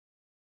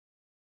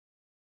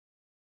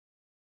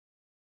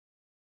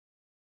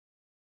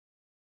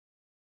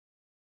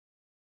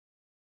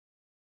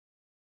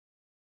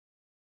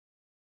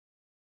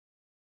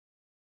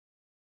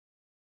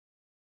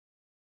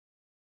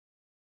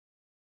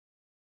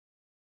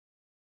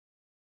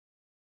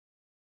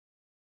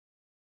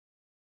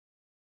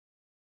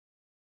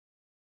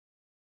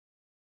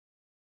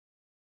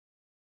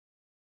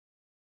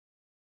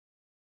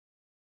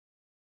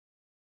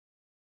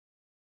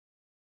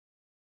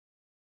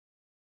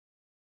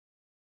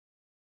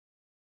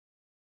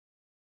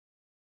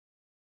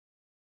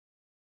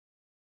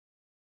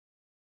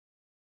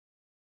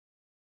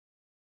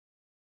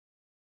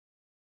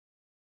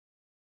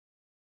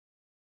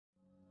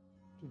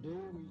Today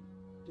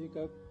we take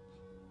up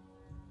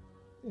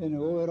an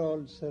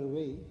overall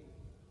survey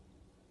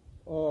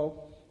of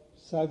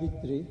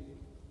Savitri,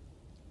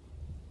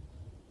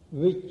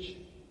 which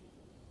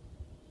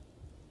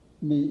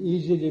may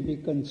easily be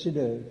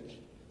considered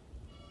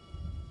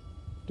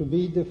to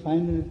be the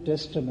final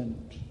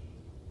testament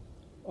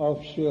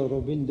of Sri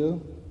Aurobindo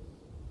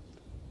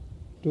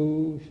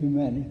to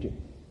humanity.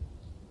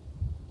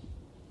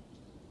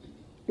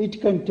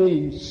 It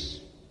contains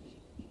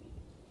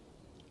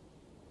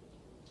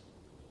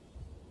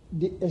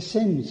the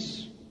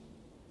essence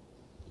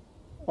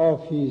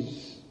of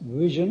his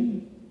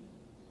vision,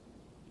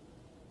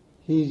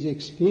 his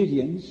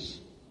experience,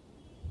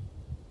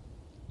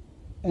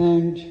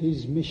 and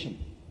his mission.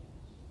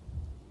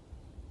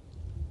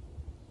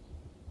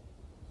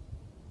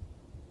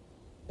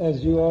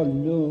 As you all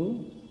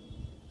know,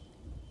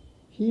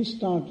 he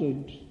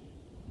started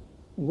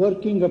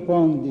working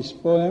upon this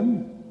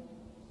poem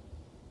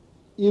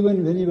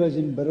even when he was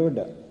in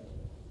Baroda.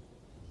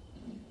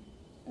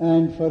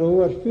 And for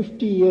over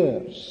 50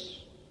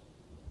 years,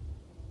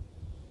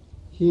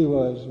 he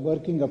was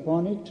working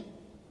upon it.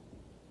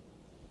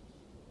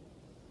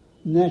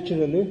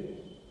 Naturally,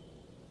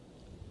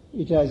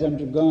 it has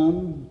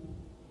undergone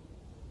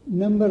a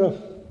number of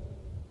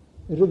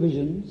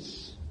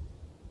revisions,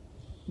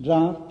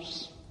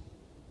 drafts,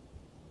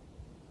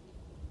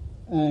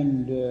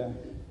 and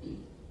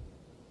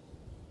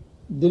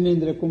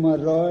Dinendra Kumar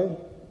Roy,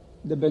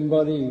 the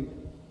Bengali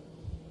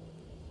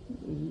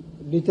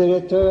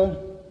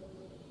literature,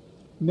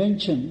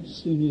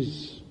 mentions in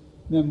his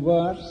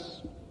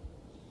memoirs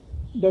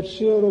that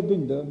Sri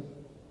Aurobindo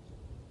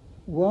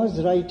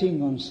was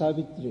writing on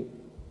Savitri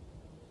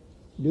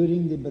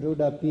during the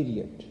Baroda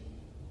period.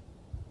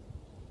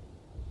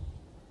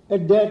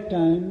 At that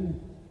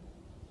time,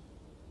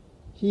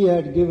 he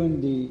had given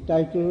the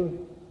title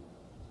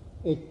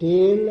A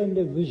Tale and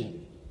a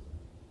Vision.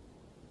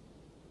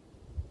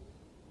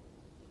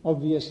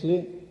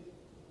 Obviously,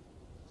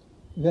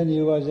 when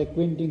he was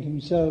acquainting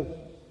himself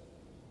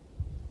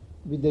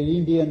with the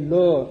Indian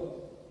lore,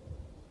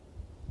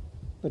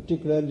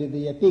 particularly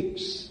the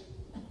epics,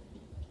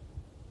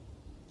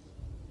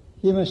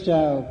 he must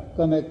have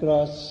come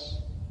across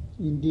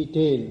in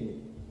detail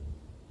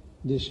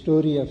the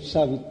story of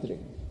Savitri.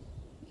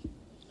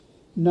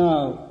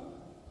 Now,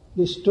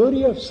 the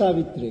story of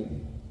Savitri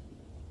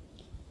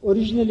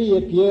originally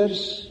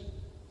appears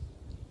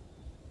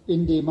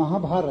in the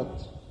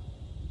Mahabharata,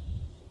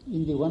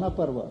 in the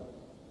Vanaparva.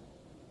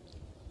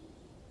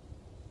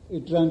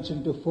 It runs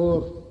into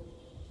 4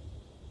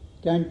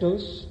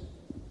 cantos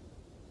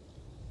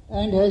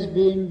and has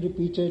been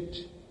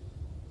repeated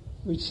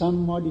with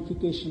some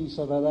modifications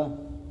or other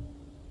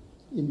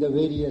in the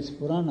various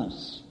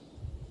Puranas.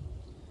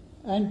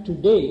 And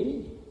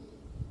today,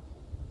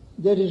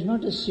 there is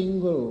not a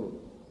single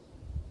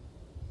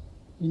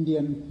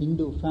Indian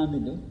Hindu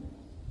family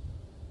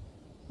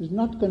who is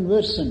not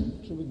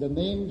conversant with the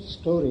main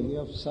story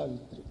of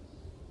Savitri.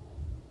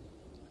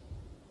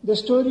 The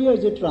story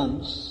as it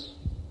runs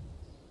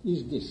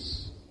is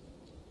this.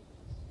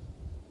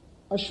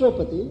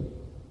 Ashwapati,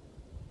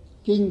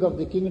 king of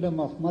the kingdom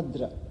of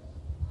Madra,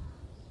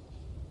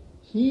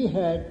 he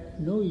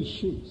had no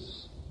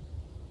issues.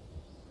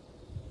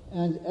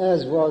 And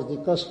as was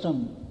the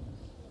custom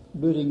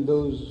during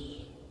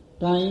those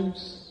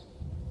times,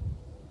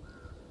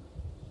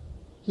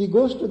 he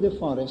goes to the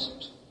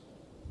forest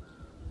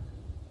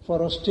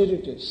for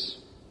austerities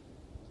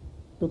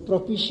to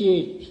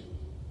propitiate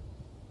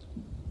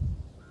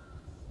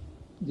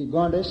the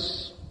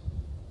goddess,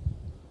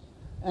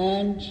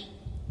 and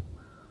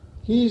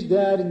he is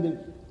there in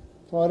the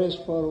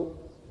forest for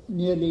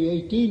nearly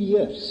 18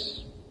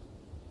 years,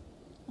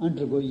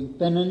 undergoing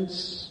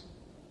penance,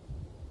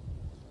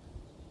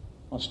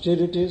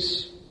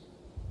 austerities,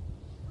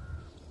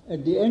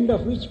 at the end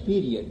of which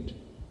period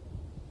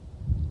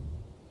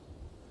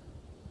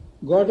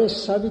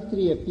Goddess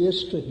Savitri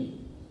appears to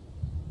him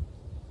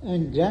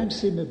and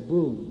grants him a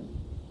boon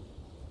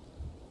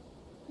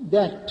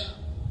that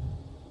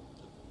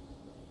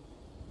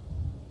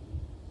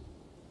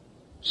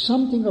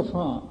something of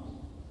her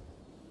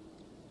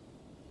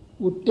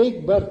would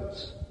take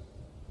birth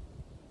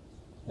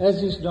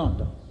as his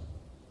daughter.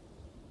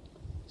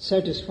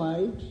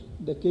 Satisfied,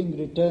 the king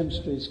returns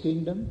to his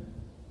kingdom,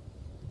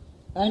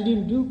 and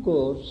in due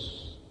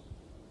course,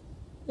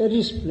 a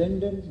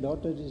resplendent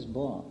daughter is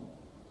born.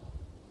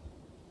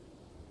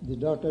 The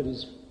daughter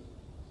is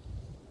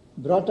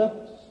brought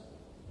up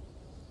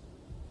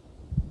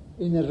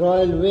in a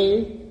royal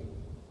way,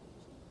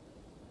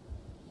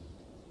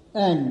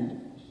 and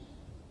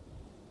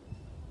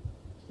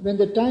when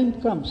the time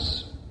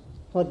comes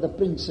for the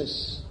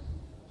princess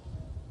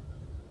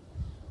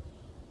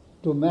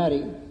to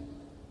marry,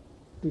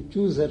 to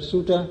choose her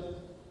suitor,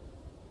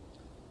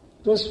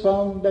 it was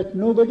found that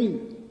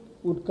nobody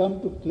would come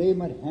to claim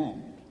her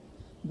hand.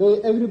 Though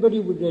everybody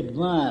would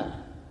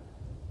admire,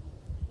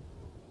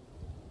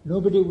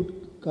 nobody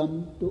would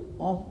come to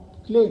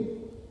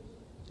claim.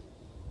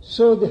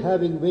 So,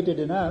 having waited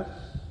enough,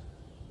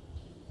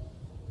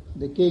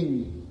 the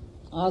king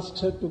asked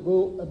her to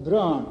go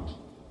abroad,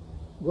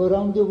 go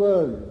around the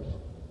world,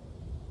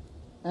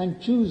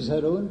 and choose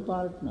her own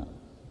partner.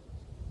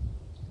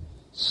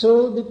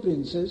 So the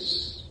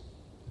princess,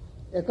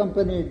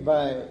 accompanied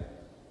by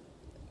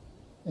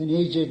an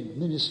aged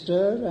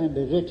minister and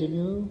a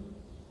retinue,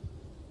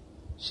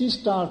 she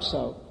starts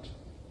out.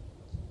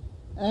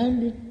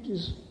 And it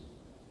is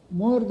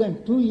more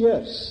than 2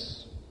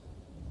 years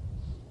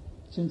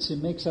since she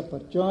makes up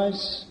her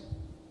choice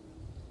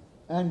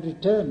and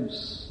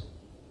returns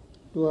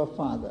to her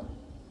father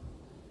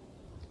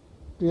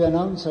to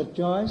announce her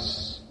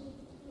choice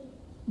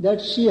that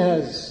she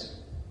has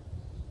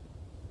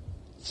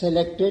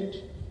selected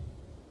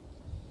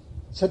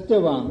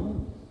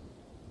Satyavan,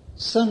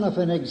 son of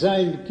an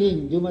exiled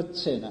king,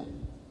 Yumatsena.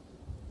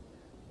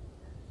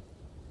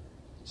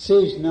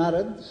 Sage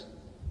Narad,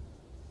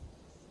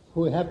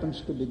 who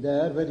happens to be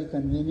there very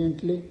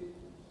conveniently,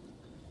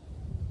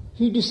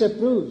 he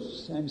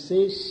disapproves and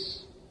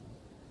says,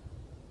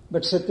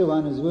 but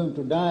Satyavan is going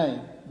to die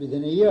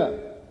within a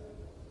year.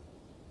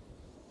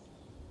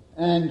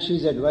 And she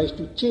is advised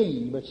to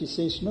change, but she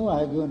says, no,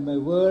 I have given my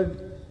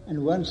word,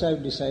 and once I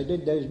have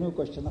decided, there is no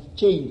question of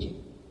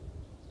changing.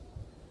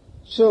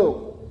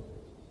 So,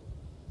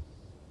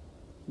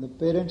 the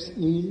parents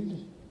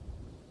yield.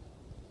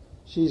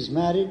 She is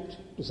married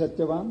to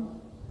Satyavan,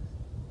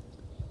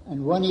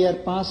 and 1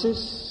 year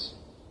passes,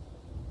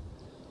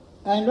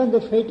 and on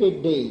the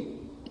fated day,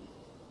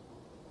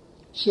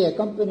 she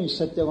accompanies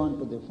Satyavan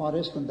to the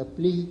forest on the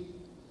plea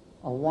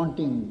of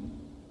wanting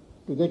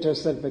to get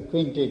herself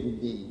acquainted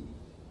with the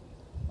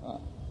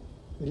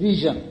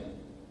region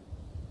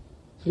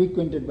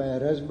frequented by her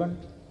husband.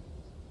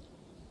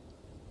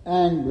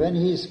 And when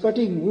he is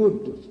cutting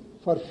wood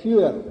for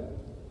fuel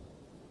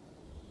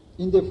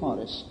in the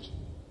forest,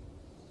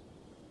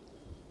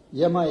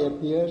 Yama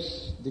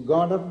appears, the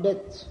god of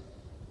death,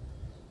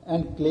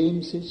 and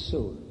claims his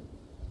soul.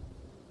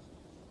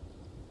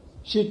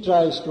 She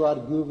tries to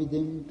argue with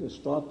him, to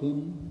stop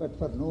him, but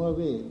for no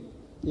avail.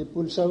 He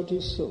pulls out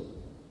his soul.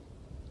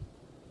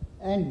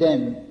 And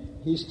then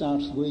he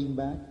starts going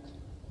back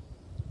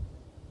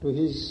to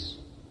his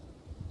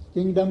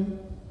kingdom.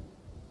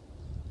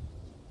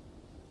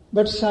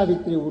 But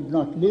Savitri would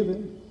not leave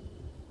him.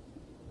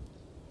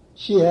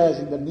 She has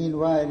in the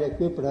meanwhile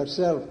equipped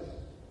herself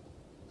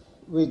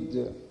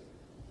with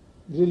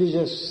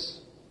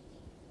religious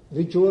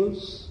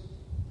rituals,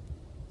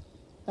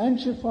 and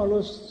she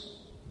follows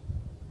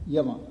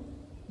Yama,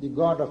 the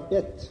god of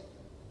death.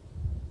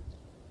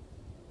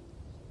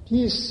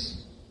 He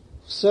is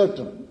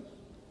certain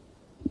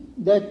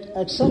that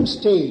at some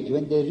stage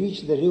when they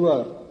reach the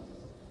river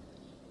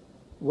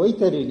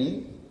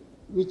Vaitarini,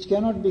 which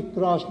cannot be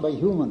crossed by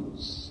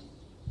humans,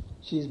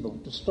 she is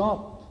bound to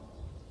stop.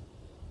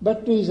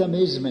 But to his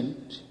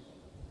amazement,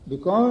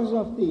 because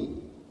of the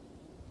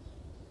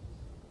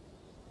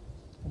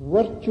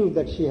virtue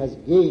that she has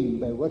gained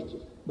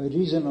by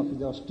reason of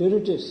the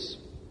austerities,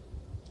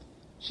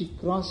 she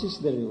crosses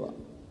the river,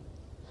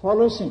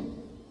 follows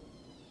him,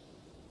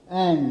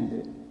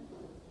 and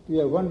to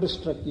a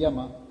wonderstruck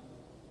Yama,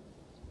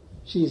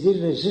 she is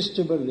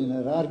irresistible in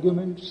her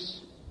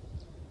arguments,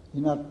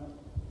 in her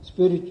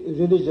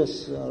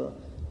religious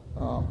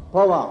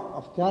power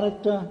of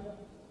character,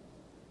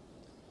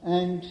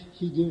 and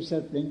he gives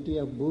her plenty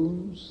of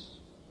boons,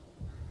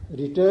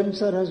 returns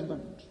her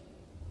husband,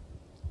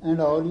 and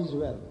all is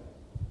well.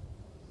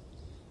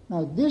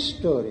 Now this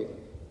story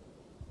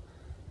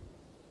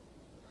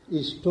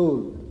is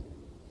told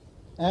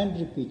and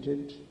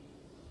repeated,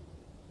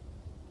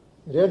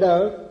 read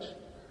out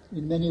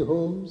in many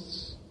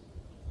homes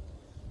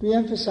to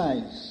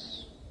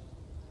emphasize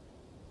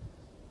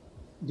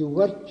the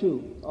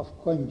virtue of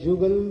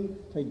conjugal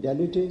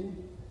fidelity,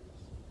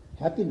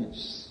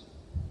 happiness.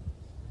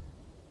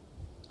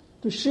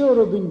 To Sri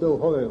Aurobindo,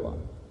 however,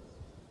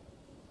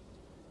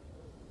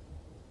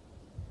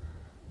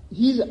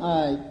 his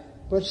eye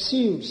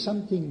perceived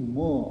something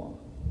more,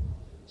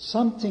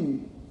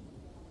 something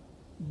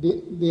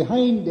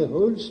behind the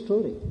whole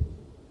story.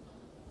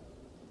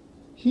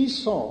 He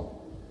saw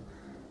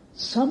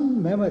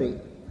some memory,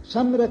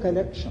 some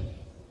recollection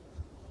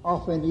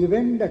of an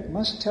event that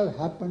must have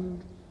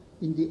happened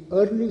in the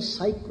early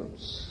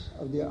cycles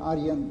of the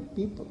Aryan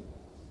people.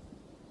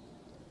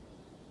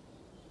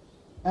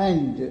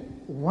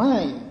 And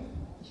why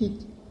he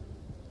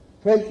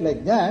felt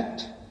like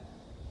that,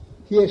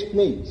 he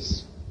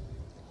explains.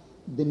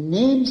 The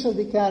names of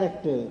the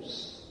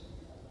characters,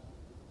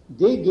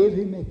 they gave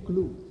him a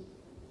clue.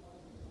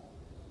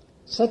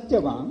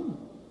 Satyavan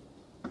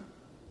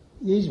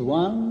is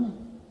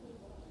one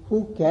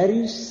who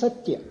carries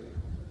Satya,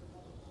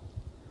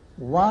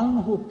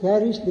 one who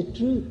carries the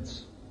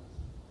truth,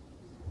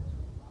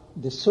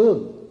 the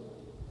soul,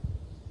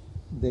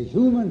 the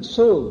human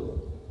soul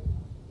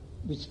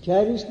which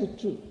carries the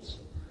truth.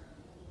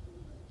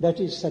 That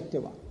is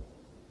Satyavan.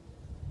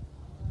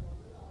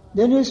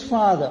 Then his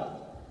father,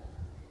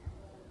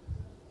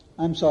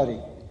 and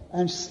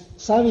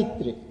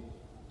Savitri.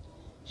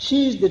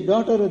 She is the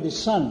daughter of the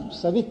sun,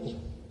 Savitri.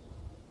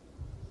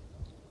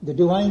 the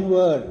divine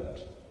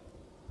word,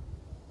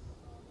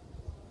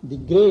 the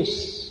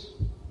grace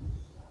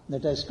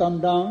that has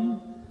come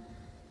down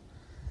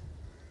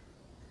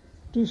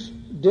to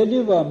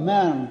deliver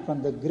man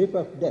from the grip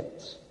of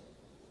death.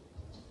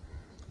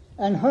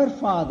 And her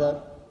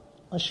father,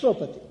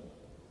 Ashwapati,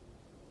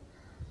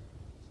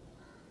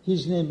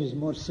 his name is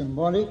more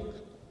symbolic.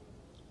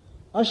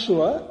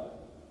 Ashwa,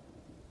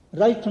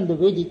 right from the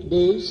Vedic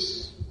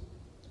days,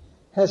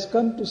 has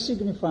come to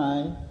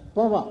signify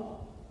power,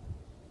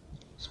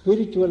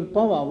 spiritual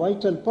power,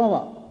 vital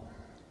power.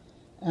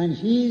 And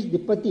he is the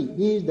Pati,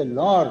 he is the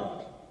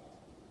Lord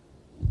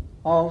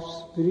of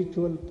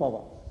spiritual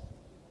power.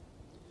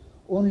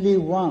 Only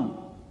one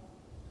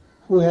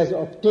who has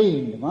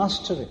obtained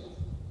mastery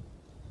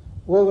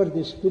over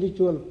the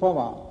spiritual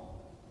power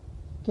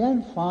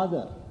can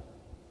father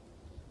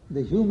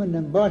the human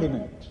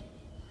embodiment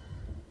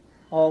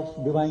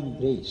of divine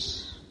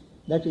grace.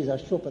 That is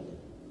Ashwapati.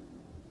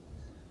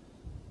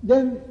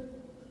 Then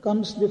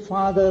comes the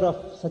father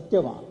of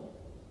Satyavan.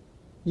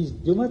 He is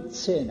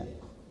Dyumatsena.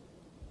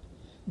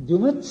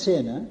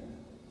 Dyumatsena,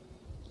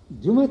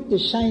 Dyumat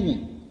is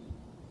shining.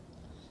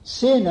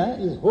 Sena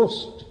is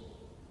host,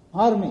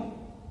 army.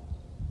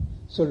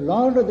 So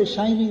Lord of the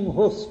shining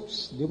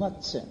hosts,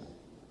 Dyumatsena.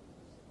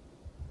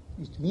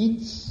 It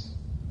means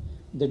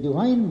the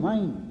divine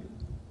mind,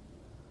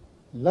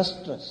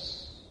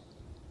 lustrous,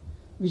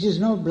 which is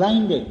now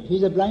blinded. He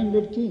is a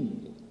blinded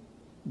king,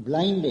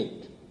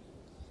 blinded,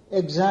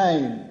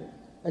 exiled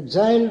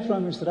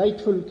from its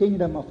rightful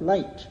kingdom of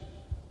light,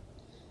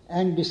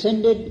 and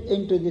descended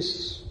into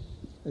this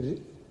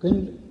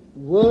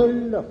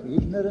world of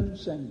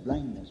ignorance and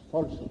blindness,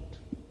 falsehood.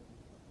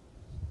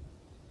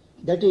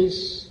 That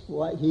is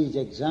why he is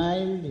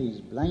exiled, he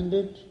is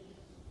blinded,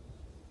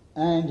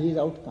 and he is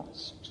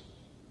outcast.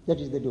 That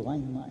is the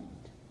divine mind.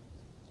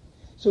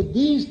 So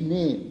these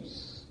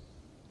names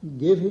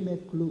gave him a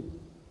clue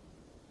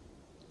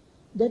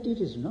that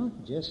it is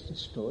not just a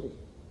story.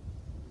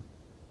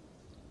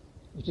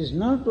 It is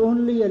not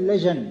only a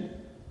legend,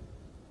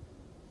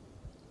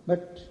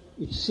 but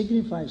it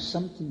signifies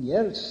something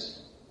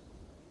else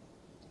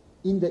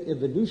in the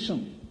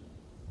evolution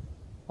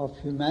of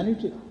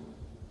humanity,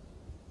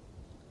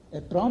 a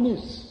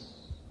promise.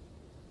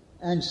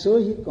 And so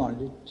he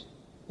called it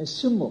a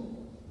symbol.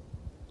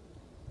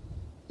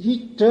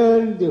 He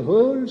turned the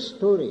whole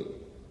story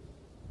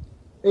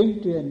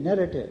into a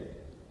narrative,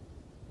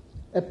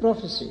 a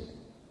prophecy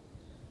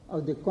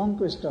of the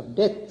conquest of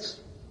death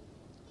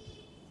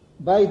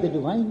by the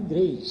divine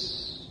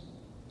grace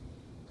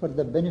for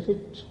the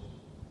benefit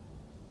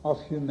of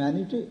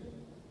humanity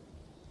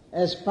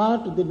as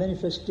part of the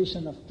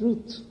manifestation of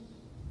truth.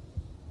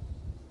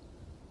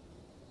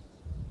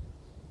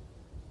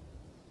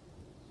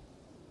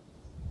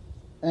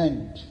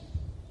 And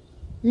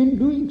in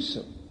doing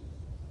so,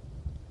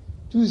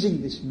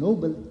 choosing this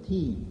noble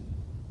theme,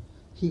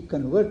 he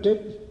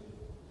converted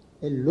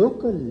a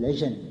local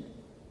legend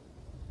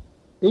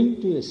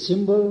into a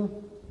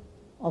symbol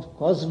of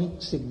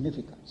cosmic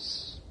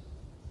significance.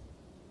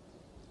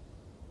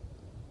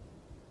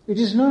 It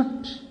is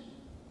not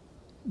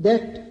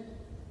that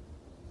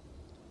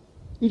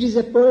it is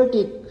a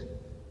poetic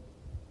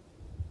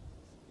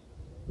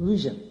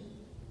vision.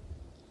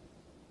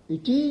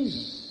 It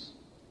is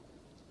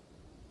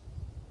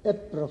a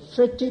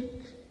prophetic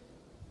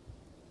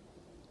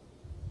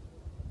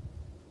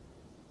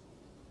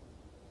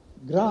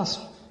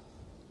grasp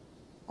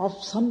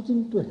of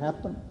something to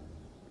happen,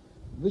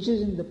 which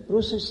is in the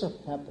process of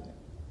happening.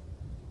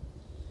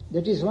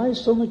 That is why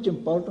so much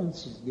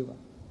importance is given.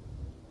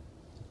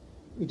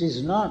 It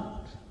is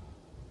not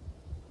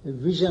a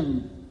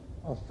vision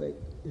of a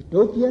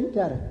utopian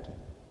character,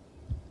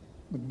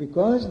 but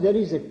because there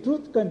is a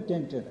truth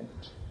content in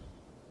it,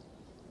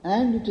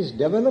 and it is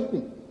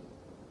developing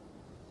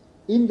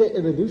in the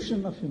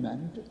evolution of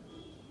humanity,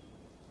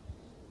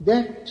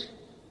 that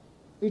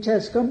it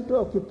has come to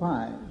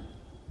occupy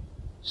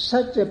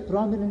such a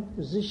prominent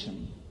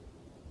position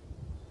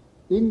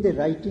in the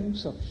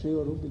writings of Sri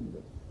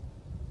Aurobindo.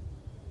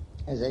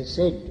 As I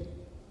said,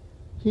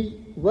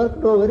 he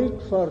worked over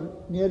it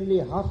for nearly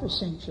half a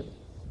century.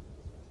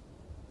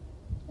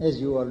 As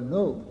you all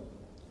know,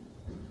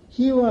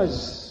 he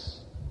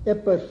was a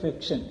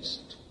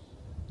perfectionist.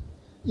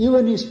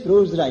 Even his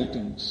prose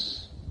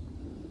writings,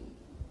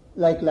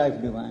 like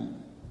Life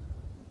Divine,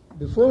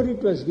 before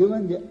it was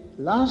given the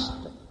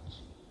last touch,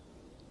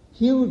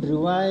 he would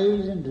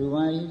revise and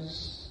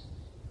revise,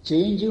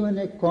 change even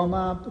a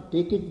comma,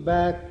 take it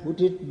back,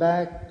 put it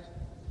back,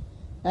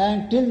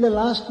 and till the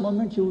last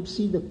moment he would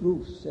see the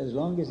proofs, as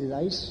long as his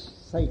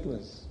eyesight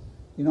was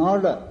in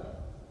order.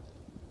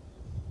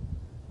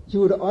 He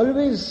would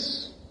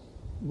always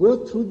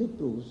go through the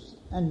proofs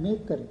and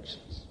make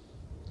corrections.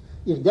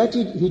 If that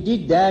he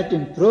did that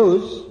in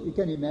prose, you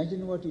can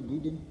imagine what he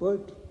did in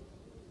poetry.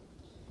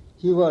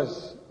 He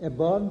was a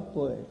born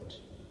poet,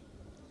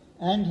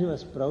 and he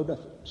was proud of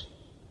it.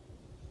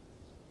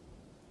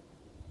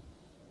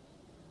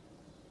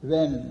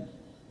 When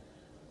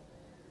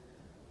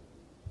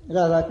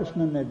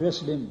Radhakrishnan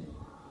addressed him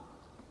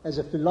as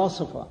a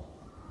philosopher,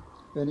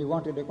 when he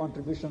wanted a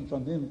contribution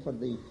from him for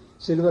the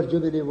Silver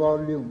Jubilee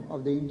volume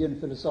of the Indian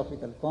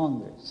Philosophical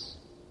Congress,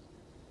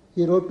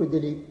 he wrote to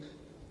Dilip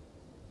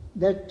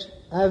that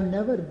I have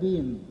never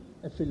been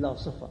a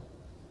philosopher.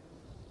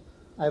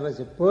 I was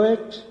a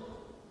poet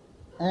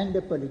and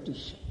a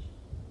politician.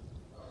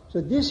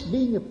 So this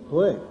being a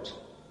poet,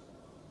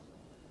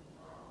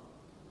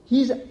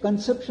 his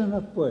conception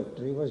of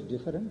poetry was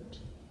different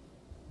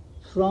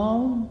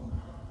from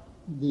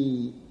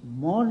the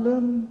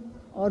modern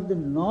or the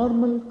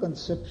normal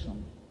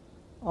conception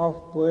of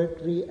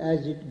poetry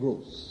as it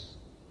goes.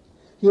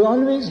 He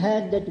always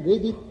had that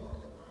Vedic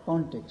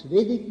context,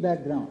 Vedic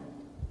background,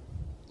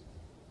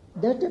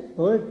 that a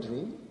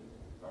poetry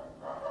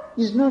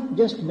is not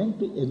just meant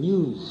to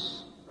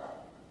amuse.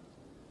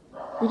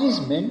 It is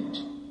meant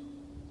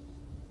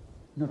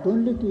not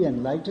only to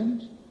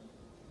enlighten,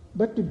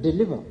 but to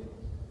deliver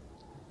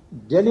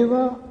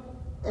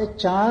a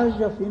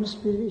charge of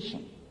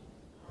inspiration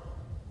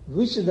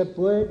which the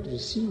poet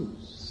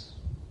receives.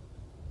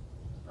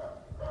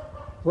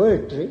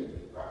 Poetry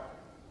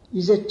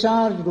is a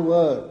charged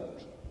word,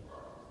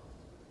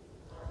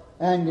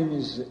 and in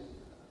his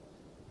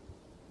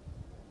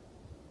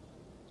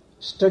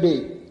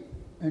study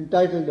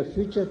entitled The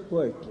Future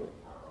Poetry,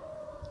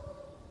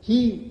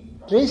 he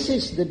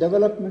traces the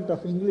development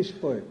of English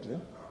poetry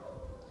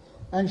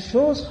and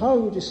shows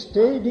how it is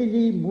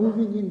steadily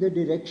moving in the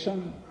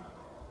direction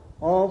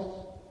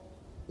of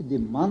the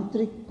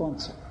mantric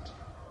concept,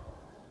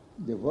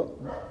 the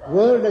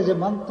word as a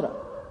mantra.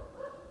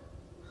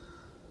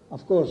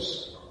 Of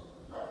course,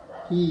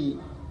 he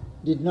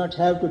did not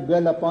have to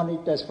dwell upon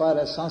it as far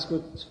as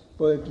Sanskrit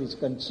poetry is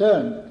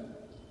concerned,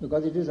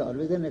 because it is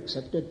always an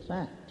accepted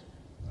fact.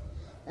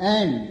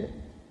 And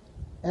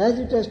as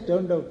it has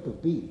turned out to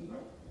be,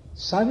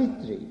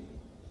 Savitri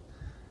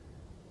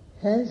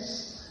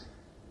has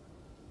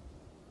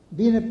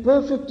been a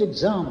perfect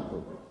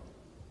example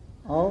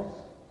of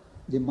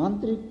the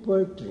mantric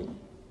poetry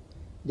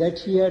that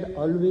he had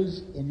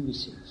always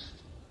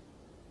envisaged.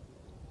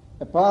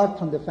 Apart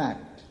from the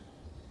fact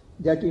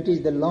that it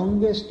is the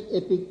longest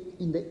epic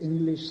in the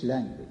English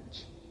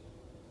language,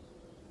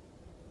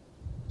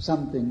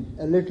 something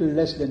a little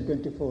less than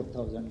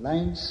 24,000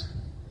 lines,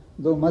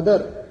 though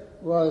Mother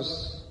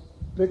was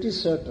pretty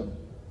certain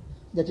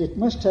that it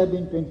must have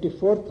been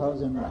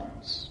 24,000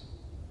 lines.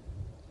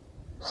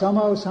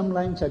 Somehow some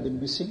lines have been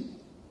missing,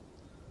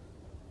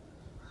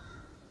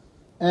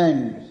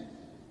 and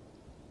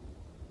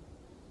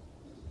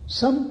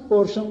some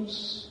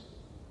portions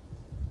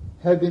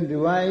have been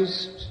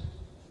revised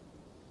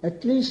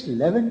at least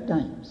 11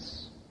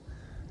 times.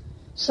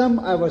 Some,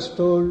 I was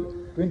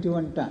told,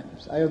 21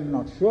 times. I am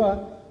not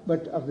sure,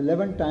 but of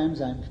 11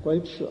 times I am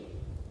quite sure.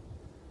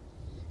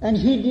 And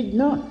he did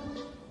not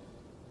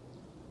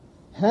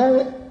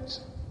have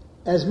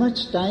as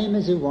much time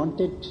as he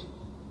wanted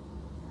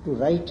to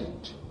write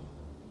it.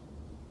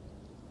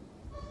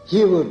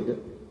 He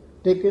would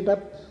take it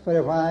up for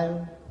a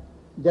while,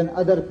 then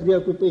other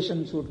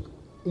preoccupations would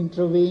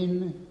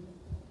intervene,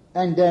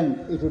 and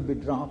then it would be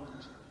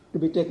dropped to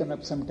be taken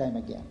up sometime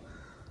again.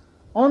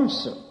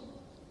 Also,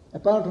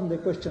 apart from the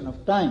question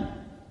of time,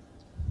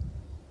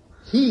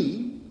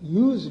 he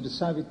used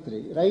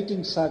Savitri,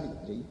 writing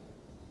Savitri,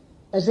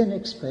 as an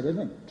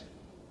experiment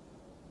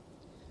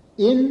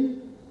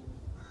in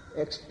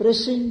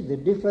expressing the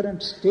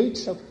different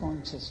states of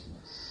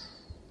consciousness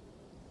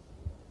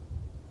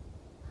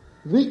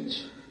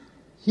which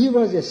he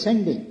was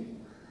ascending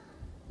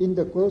in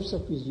the course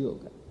of his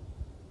yoga.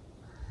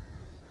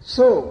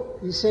 So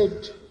he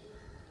said,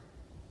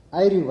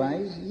 I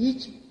revise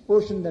each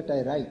portion that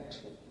I write.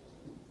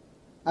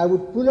 I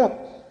would pull up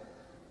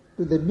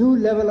to the new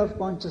level of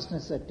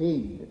consciousness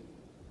attained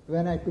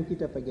when I took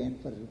it up again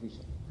for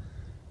revision.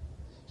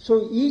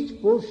 So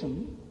each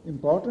portion,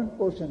 important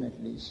portion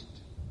at least,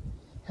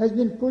 has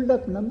been pulled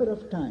up number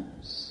of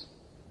times,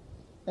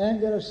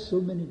 and there are so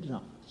many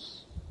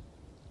drafts.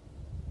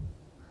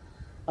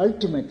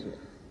 Ultimately,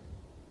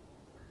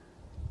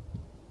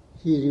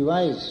 he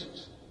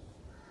revised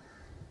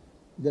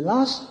the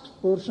last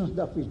portions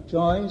of his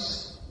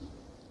choice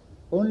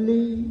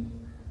only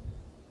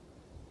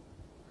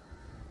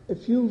a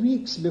few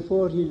weeks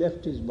before he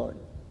left his body.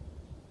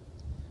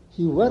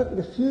 He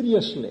worked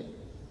furiously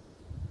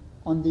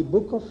on the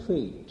Book of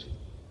Fate,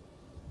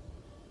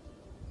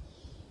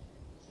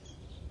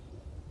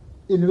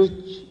 in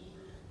which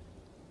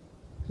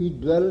he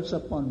dwells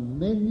upon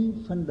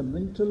many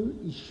fundamental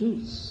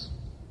issues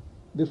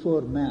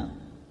before man.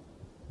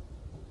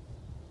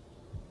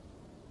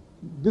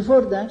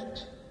 Before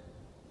that,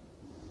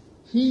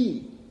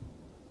 he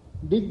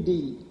did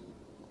the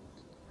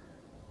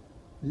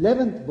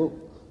 11th book,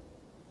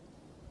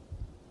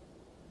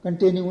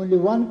 containing only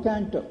one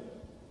canto,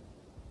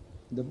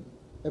 the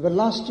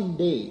Everlasting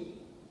Day,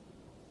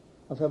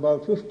 of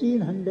about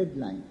 1,500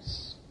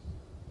 lines,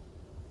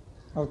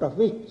 out of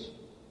which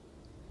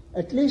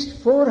at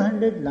least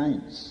 400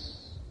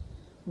 lines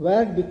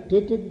were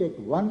dictated at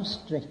one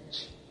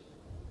stretch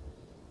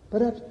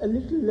perhaps a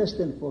little less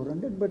than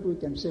 400, but we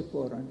can say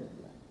 400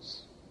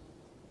 lines.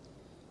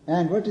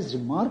 And what is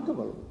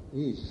remarkable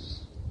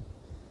is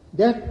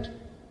that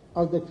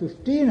of the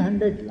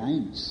 1500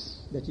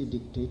 lines that he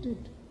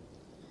dictated,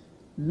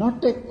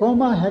 not a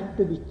comma had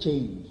to be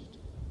changed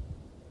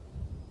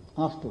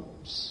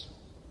afterwards.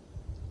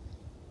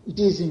 It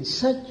is in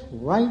such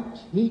white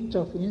heat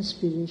of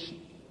inspiration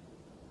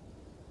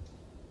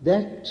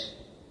that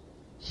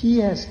he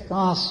has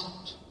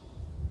cast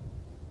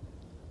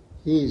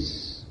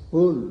his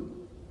whole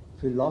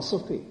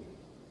philosophy,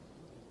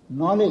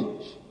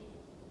 knowledge,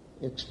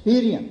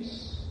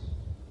 experience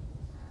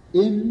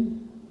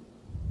in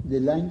the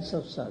lines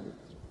of Savitri.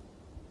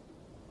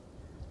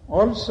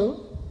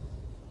 Also,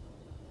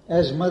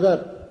 as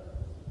Mother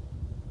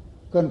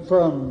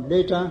confirmed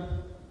later,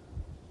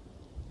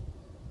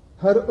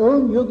 her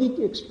own yogic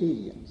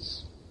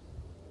experience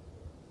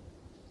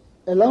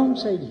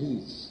alongside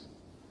his,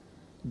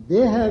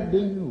 they have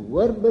been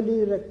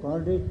verbally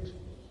recorded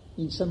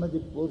in some of the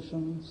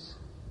portions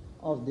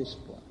of this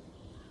poem.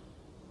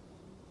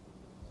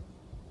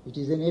 It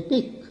is an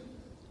epic.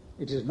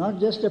 It is not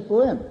just a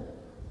poem.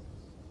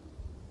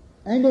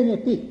 And an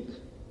epic,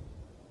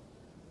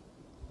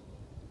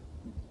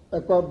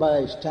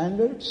 by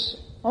standards,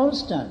 all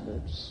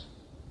standards,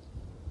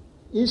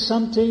 is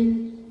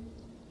something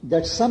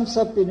that sums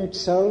up in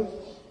itself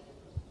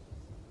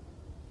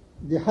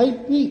the high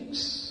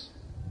peaks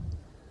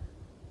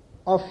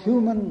of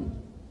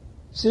human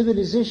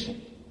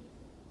civilization,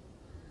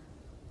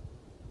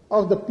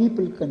 of the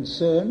people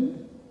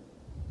concerned,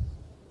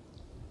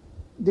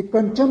 the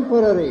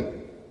contemporary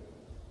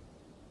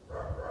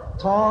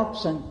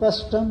thoughts and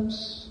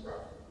customs,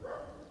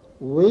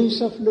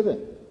 ways of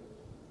living,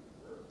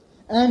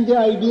 and the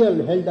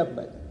ideal held up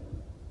by them.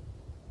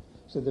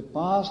 So the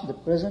past, the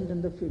present,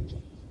 and the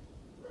future.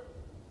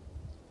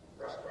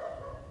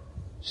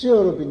 Sri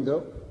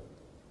Aurobindo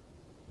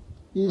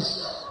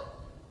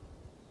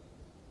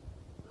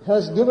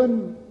has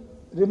given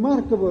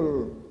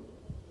remarkable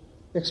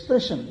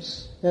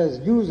expressions, has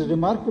used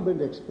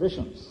remarkable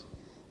expressions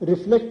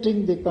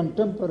reflecting the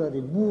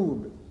contemporary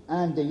mood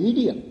and the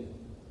idiom.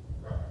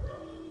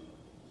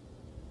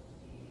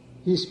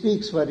 He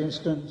speaks, for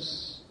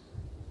instance,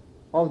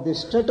 of the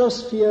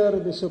stratosphere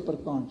of the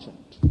superconscious,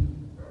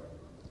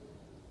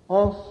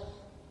 of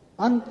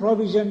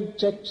unprovisioned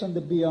checks on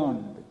the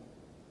beyond,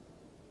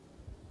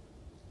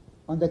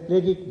 on the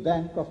credit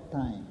bank of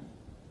time.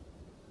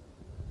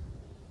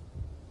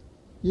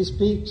 He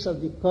speaks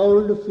of the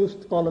cowled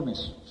fifth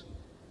columnist,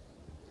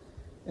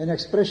 an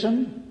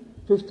expression,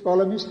 fifth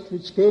columnist,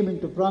 which came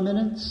into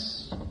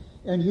prominence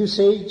and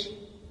usage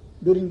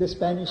during the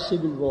Spanish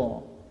Civil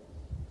War.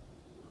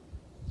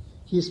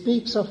 He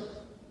speaks of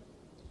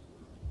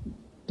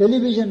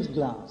television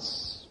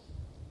glass.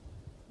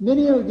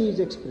 Many of these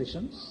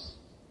expressions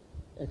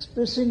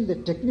expressing the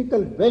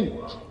technical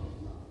bent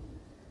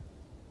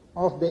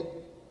of the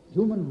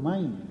human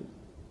mind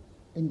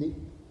in the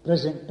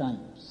present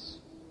times.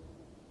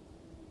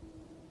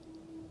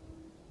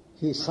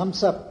 He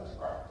sums up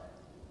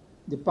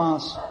the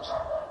past,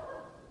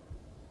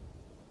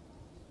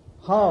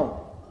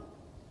 how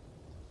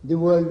the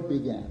world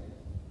began,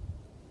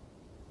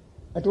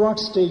 at what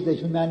stage the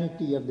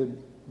humanity of the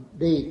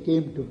day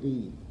came to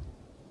be,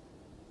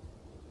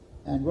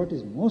 and what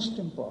is most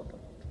important,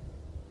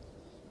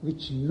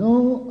 which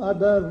no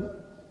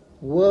other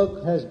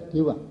work has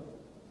given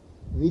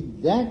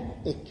with that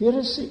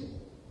accuracy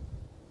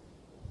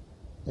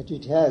that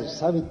it has,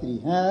 Savitri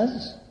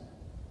has,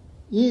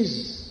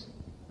 is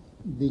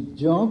the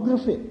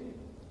geography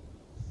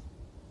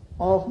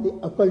of the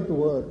occult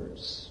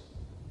worlds.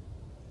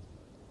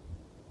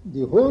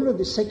 The whole of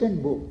the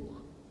second book,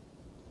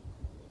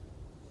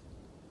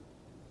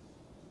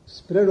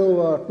 spread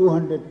over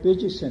 200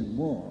 pages and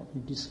more,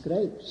 it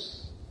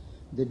describes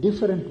the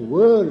different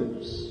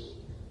worlds,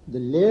 the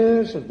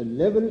layers of the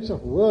levels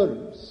of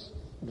worlds,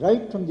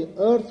 right from the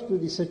earth to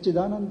the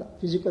Satchidananda,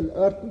 physical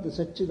earth to the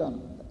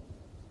Satchidananda,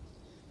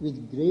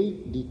 with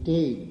great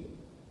detail.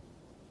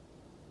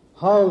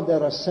 How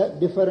there are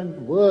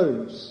different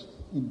worlds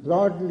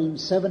broadly in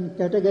 7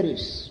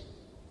 categories,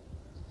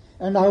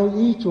 and how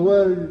each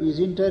world is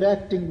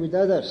interacting with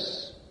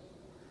others,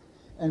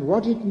 and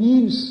what it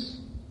means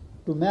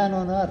to man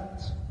on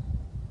earth.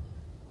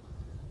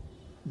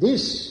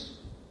 This,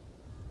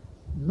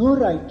 no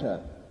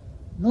writer,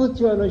 no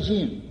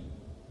theologian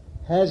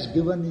has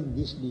given in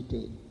this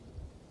detail.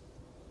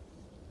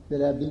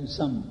 There have been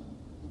some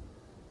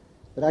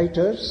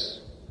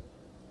writers,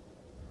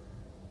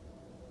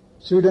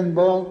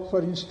 Swedenborg,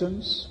 for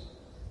instance,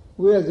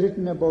 who has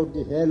written about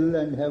the hell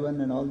and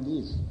heaven and all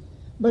these,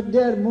 but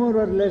they are more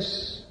or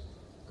less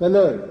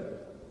colored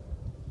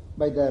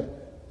by their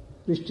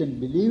Christian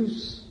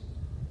beliefs,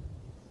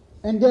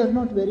 and they are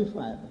not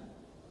verifiable.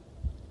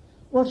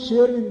 What Sri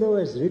Aurobindo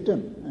has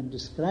written and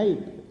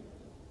described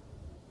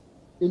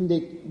in the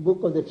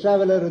book of the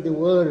Traveller of the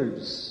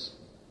Worlds,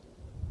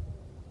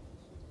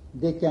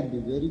 they can be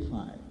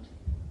verified.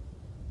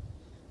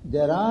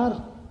 There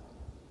are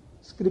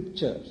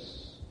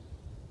scriptures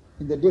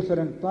in the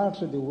different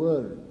parts of the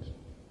world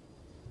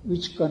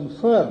which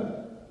confirm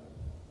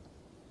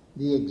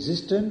the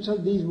existence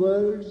of these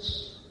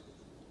worlds,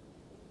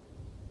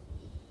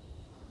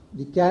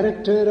 the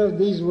character of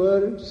these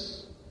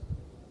worlds,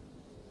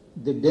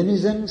 the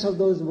denizens of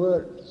those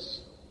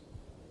worlds.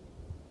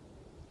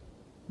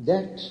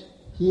 That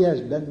he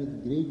has done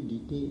with great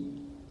detail,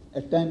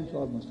 at times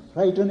almost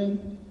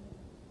frightening,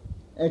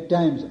 at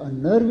times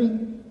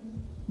unnerving,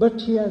 but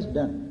he has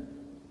done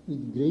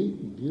with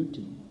great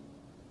beauty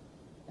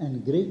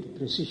and great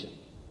precision.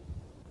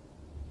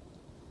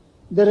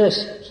 The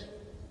rest,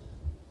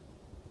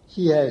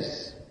 he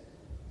has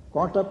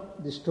caught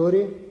up the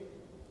story,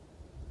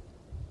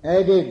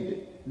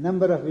 added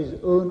number of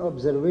his own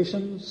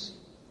observations,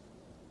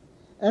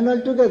 and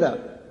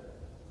altogether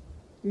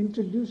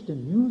introduced a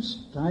new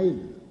style.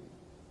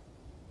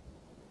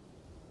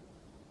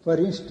 For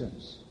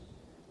instance,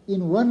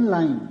 in one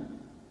line,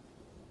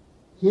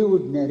 he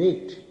would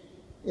narrate,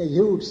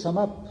 he would sum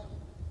up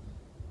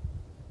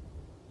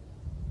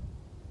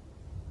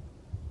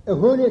a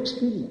whole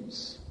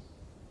experience,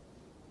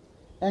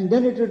 and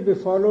then it would be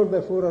followed by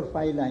 4 or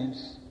 5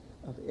 lines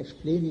of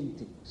explaining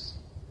things.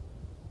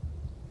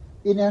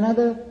 In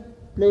another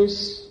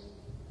place,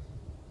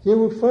 he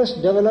would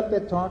first develop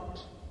a thought,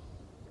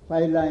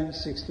 5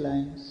 lines, 6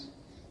 lines,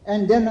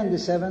 and then on the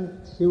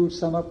 7th he would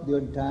sum up the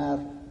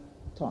entire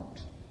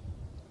thought.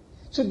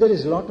 So there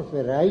is a lot of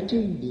variety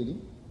in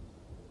dealing,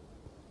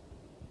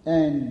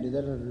 and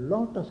there are a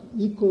lot of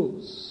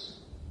echoes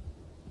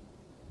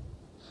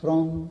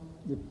from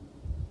the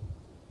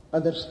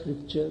other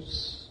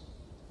scriptures,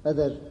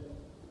 other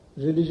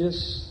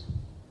religious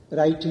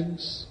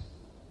writings,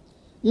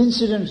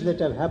 incidents that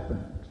have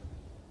happened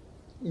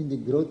in the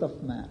growth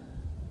of man.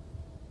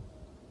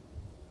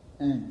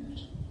 And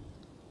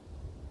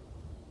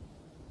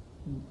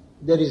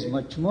there is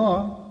much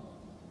more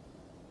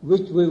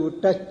which we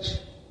would touch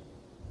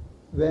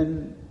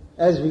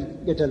as we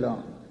get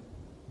along.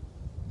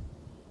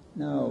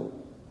 Now,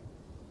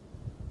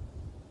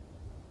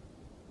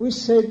 we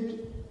said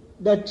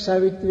that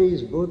Savitri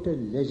is both a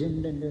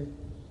legend and a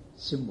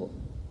symbol.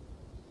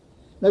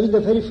 Now, in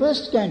the very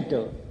first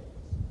canto,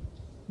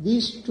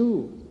 these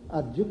two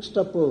are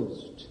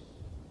juxtaposed.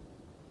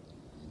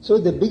 So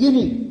the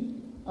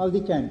beginning of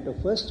the canto,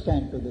 first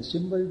canto, the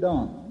symbol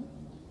dawn,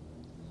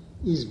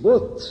 is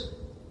both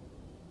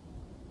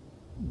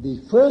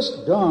the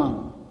first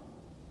dawn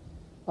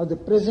of the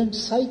present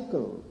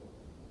cycle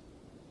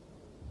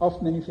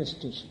of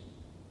manifestation.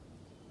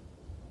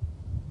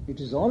 It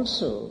is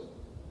also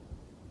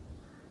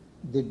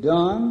the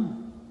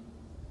dawn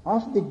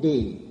of the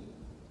day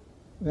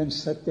when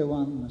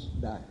Satyavan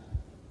must die.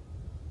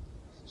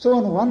 So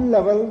on one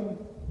level,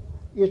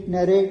 it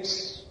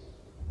narrates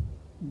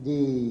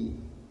the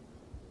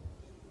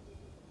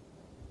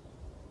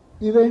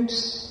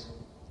events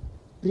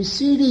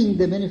preceding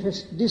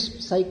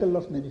this cycle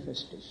of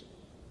manifestation.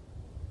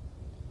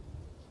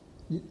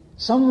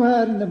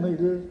 Somewhere in the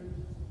middle,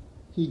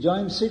 he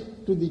joins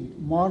it to the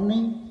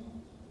morning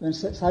when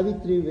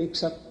Savitri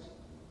wakes up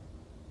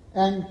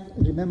and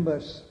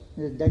remembers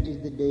that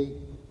is the day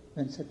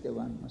when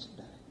Satyavan must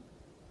die.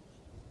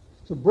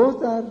 So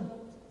both are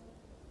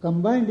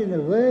combined in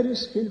a very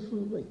skillful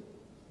way.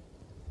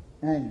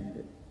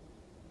 And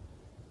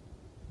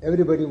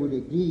everybody would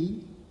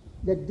agree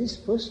that this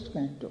first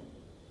canto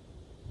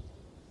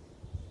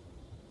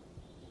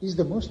is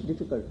the most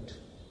difficult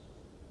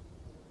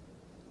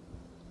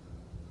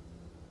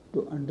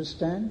to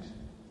understand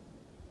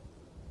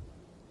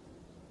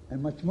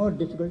and much more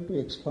difficult to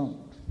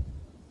expound.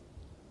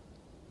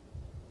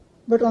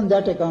 But on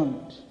that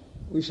account,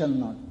 we shall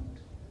not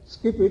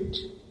skip it.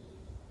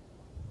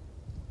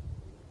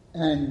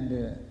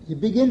 And he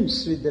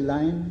begins with the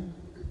line,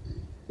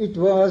 "It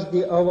was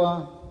the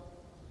hour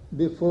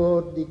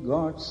before the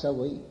gods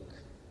awake."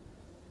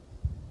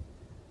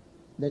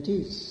 That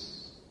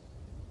is,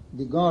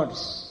 the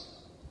gods,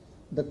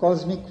 the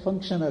cosmic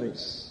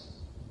functionaries,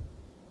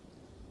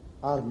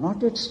 are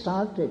not yet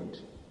started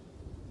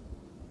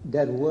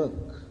their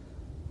work.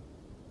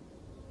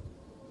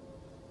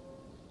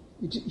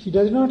 He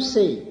does not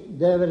say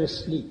they were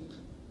asleep,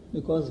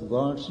 because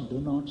gods do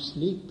not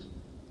sleep.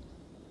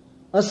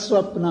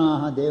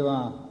 Aswapnaha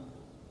deva.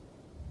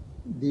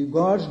 The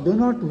gods do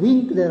not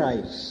wink their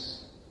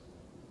eyes.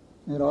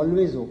 They are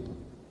always open.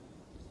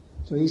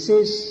 So he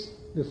says,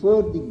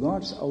 before the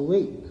gods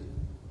awake,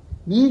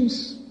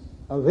 means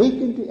awake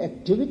into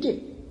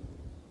activity.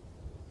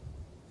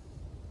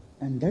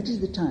 And that is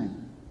the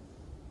time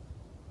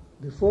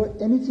before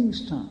anything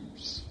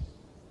starts.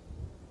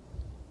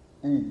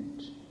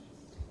 And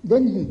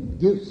then he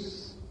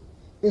gives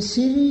a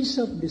series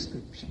of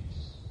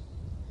descriptions,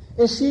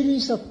 a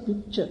series of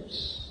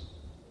pictures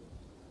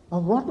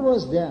of what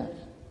was there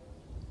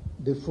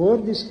before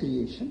this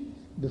creation,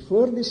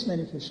 before this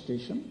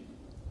manifestation,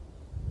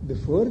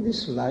 before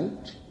this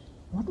light.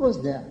 What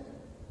was there?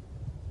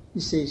 He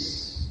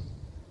says,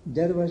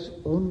 there was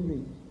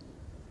only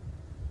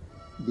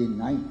the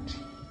night.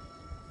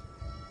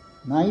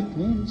 Night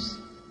means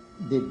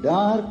the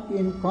dark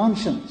in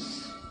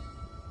conscience,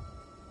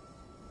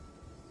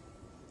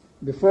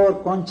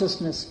 before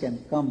consciousness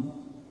can come,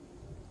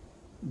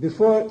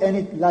 before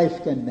any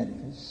life can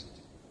manifest,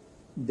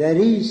 there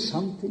is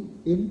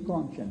something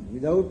inconscient.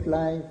 Without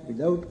life,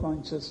 without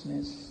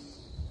consciousness,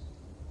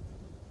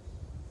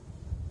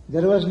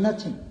 there was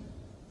nothing.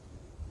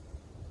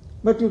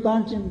 But you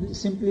can't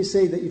simply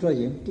say that it was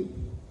empty.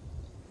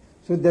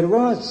 So there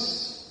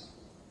was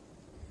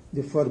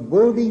the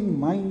foreboding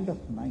mind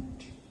of night,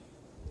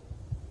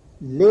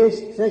 lay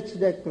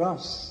stretched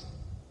across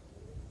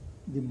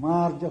the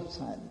marge of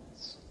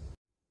silence.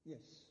 Yes.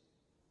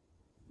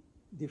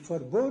 The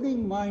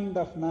foreboding mind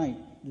of night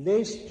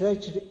lay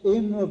stretched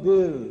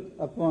immobile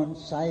upon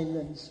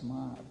silence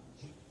marge.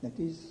 That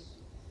is,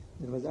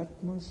 there was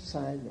utmost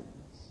silence.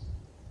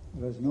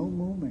 There was no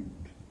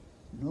movement,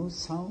 no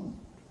sound.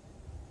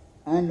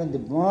 And on the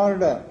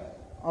border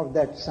of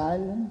that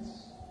silence,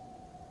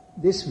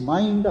 this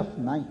mind of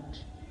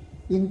night,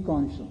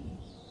 inconscience,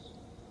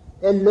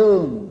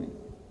 alone,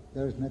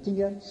 there was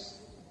nothing else,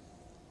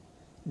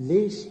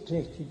 lay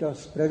stretched, it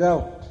was spread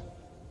out,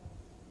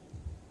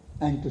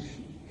 and to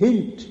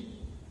hint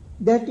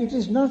that it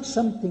is not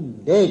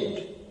something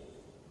dead,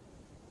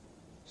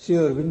 Sri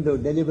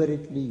Aurobindo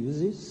deliberately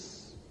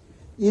uses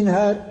in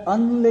her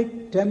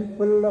unlit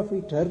temple of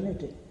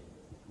eternity.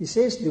 He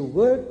says the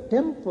word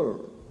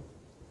temple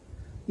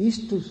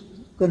is to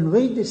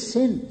convey the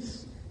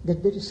sense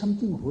that there is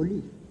something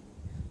holy,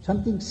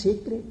 something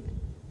sacred.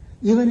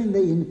 Even in the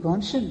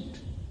inconscient,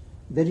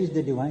 there is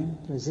the divine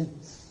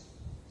presence.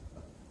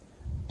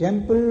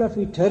 Temple of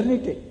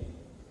eternity.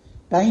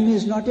 Time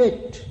is not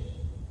it.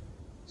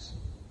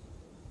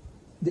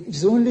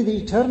 It's only the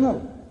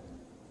eternal.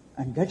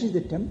 And that is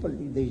the temple.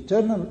 The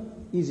eternal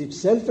is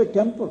itself a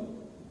temple.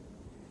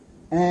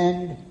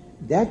 And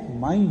that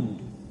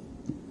mind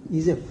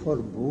is a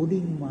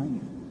foreboding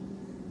mind.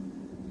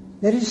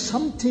 There is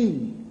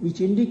something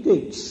which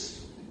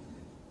indicates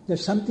that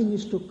something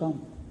is to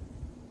come.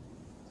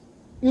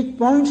 It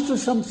points to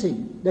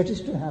something that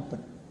is to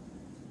happen.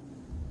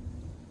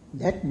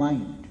 That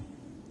mind.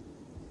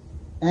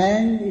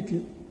 And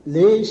it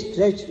lay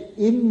stretched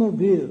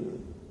immobile.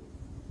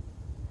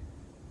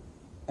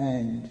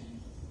 And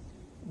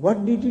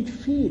what did it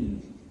feel?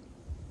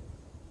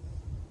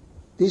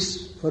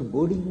 This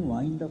foreboding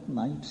mind of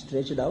night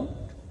stretched out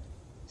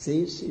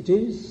says it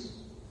is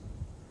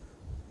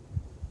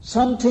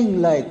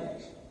something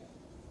like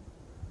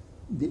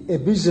the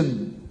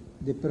abysm,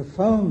 the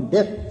profound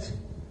depth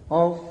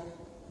of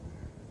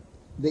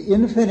the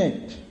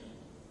infinite,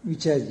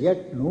 which has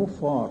yet no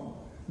form,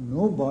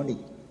 no body.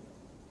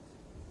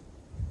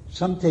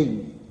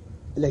 Something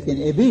like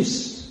an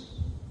abyss.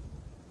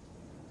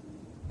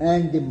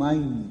 And the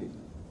mind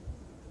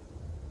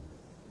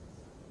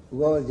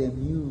was a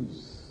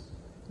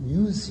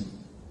musing,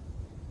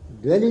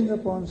 dwelling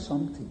upon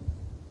something,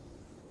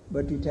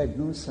 but it had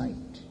no sight.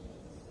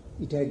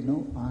 It had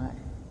no eye.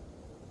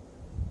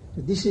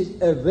 So this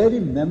is a very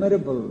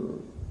memorable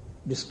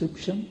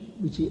description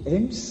which he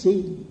ends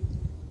saying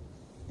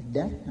at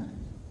that time.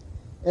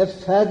 A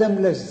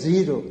fathomless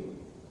zero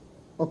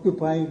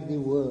occupied the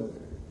world.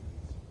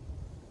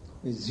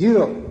 A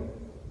zero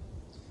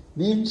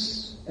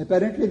means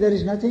apparently there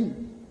is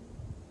nothing,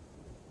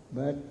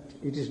 but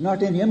it is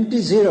not an empty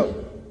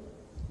zero.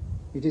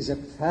 It is a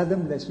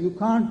fathomless. You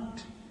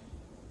can't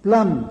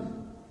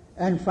plumb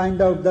and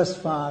find out thus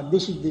far,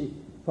 this is the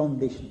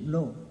foundation.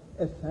 No,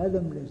 a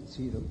fathomless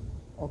zero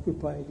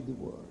occupied the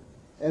world.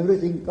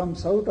 Everything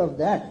comes out of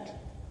that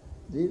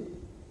zero.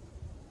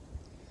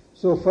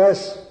 So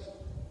first,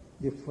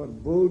 the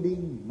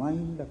foreboding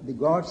mind of the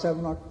gods have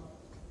not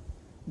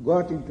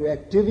got into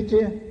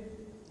activity.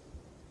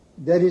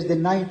 There is the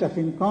night of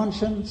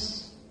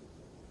inconscience,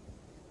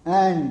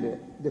 and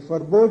the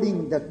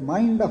foreboding, that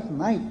mind of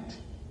night,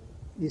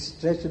 is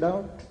stretched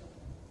out.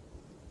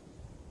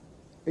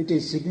 It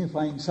is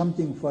signifying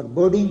something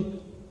foreboding,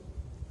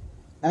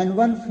 and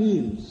one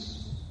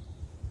feels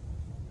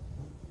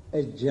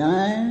a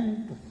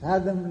giant,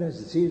 fathomless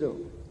zero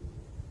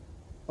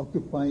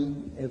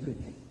occupying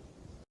everything.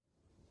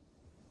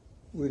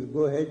 We'll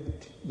go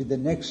ahead with the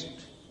next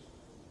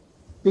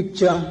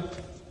picture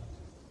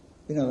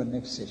in our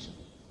next session.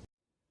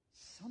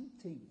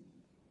 Something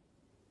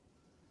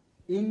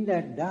in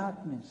that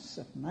darkness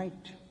of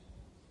night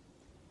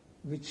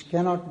which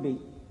cannot be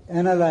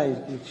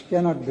analyzed, which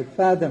cannot be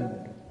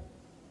fathomed,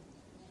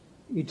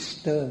 it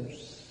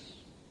stirs.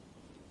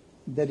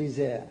 There is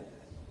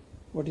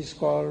what is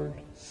called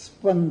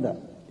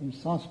spanda in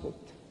Sanskrit,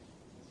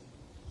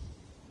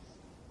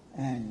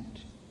 and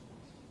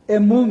a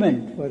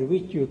movement for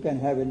which you can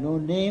have no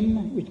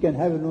name, which can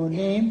have no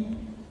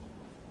name,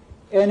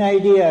 an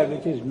idea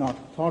which is not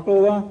thought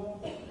over,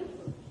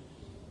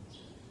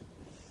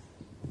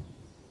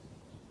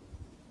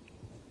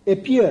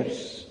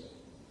 appears,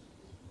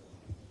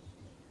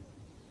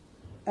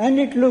 and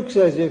it looks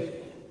as if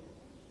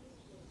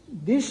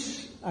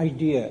this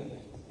idea,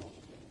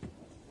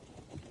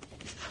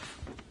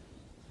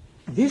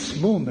 this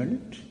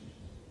movement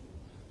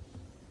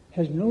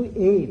has no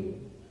aim.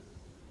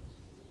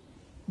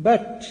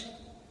 But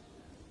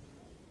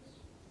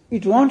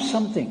it wants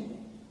something,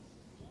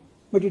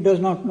 but it does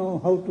not know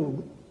how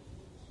to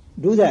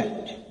do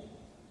that.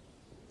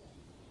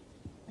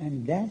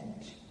 And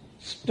that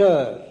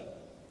stir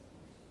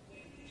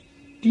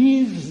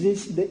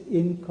teases the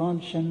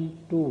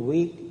inconscient to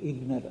wake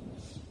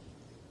ignorance.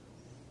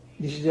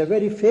 This is a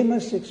very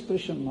famous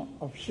expression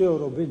of Sri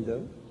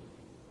Aurobindo,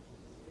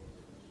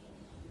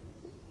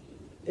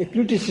 a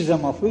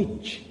criticism of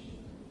which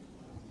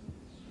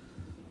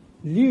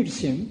leads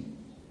him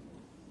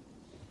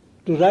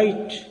to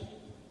write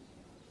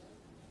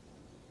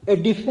a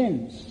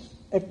defense,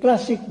 a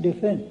classic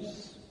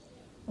defense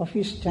of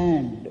his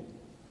stand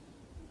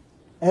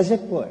as a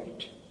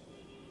poet.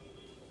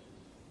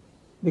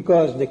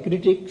 Because the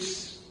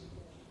critics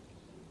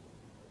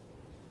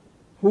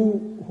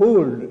who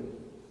hold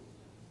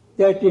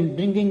that in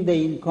bringing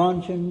the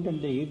inconscient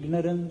and the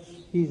ignorance,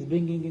 he is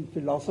bringing in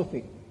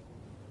philosophy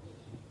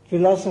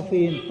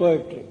in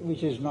poetry,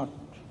 which is not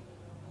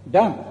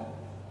done.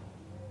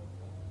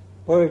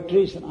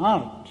 Poetry is an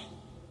art.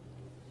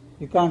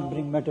 You can't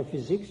bring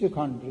metaphysics, you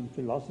can't bring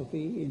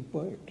philosophy in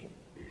poetry.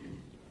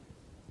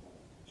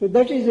 So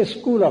that is a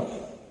school of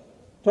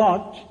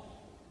thought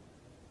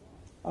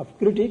of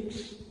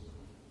critics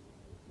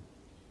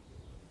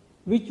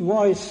which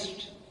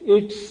voiced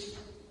its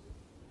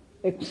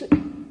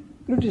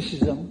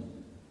criticism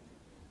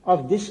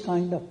of this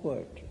kind of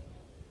poetry.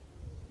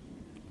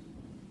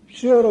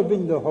 Sri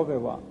Aurobindo,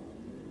 however,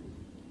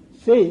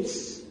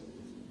 says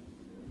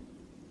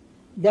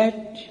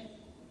that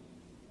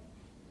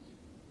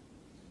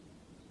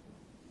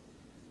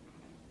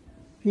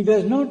he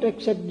does not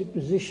accept the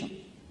position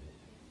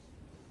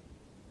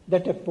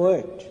that a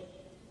poet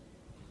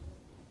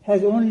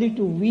has only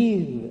to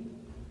weave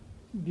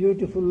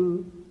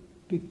beautiful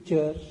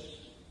pictures,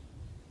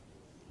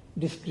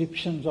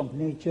 descriptions of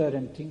nature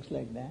and things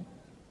like that.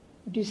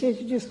 But he says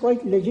it is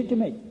quite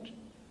legitimate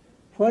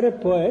for a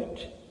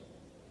poet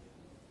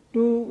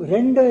to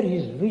render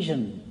his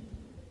vision,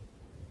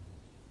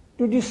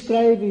 to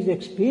describe his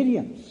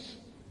experience.